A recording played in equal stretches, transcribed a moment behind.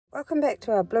Welcome back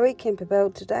to our Bluey camper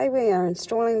build. Today we are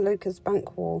installing Lukas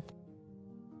Bunk wall.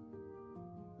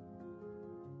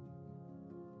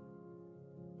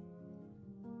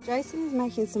 Jason is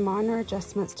making some minor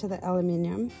adjustments to the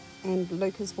aluminium and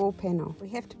Lukas wall panel. We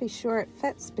have to be sure it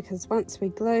fits because once we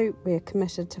glue, we are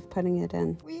committed to putting it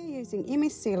in. We are using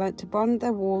MS sealant to bond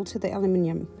the wall to the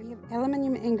aluminium. We have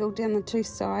aluminium angle down the two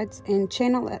sides and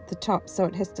channel at the top, so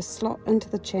it has to slot into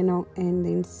the channel and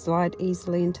then slide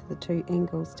easily into the two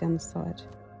angles down the side.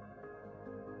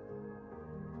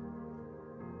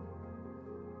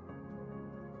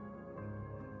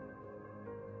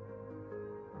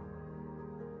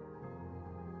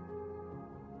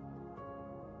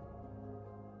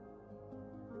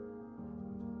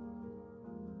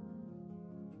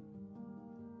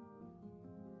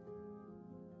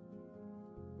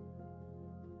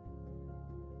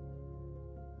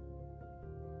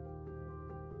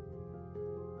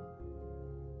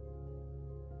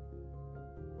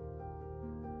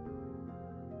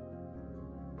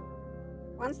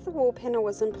 Once the wall panel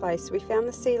was in place, we found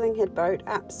the ceiling had bowed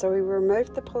up, so we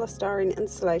removed the polystyrene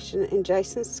insulation and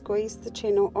Jason squeezed the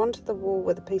channel onto the wall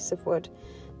with a piece of wood.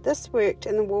 This worked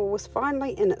and the wall was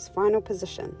finally in its final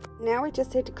position. Now we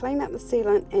just had to clean up the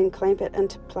sealant and clamp it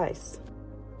into place.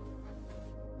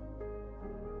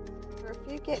 There are a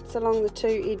few gaps along the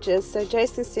two edges, so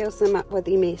Jason seals them up with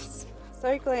MS.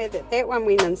 So glad that one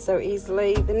went in so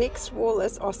easily. The next wall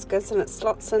is Oscar's and it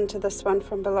slots into this one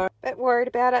from below. Bit worried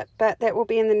about it, but that will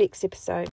be in the next episode.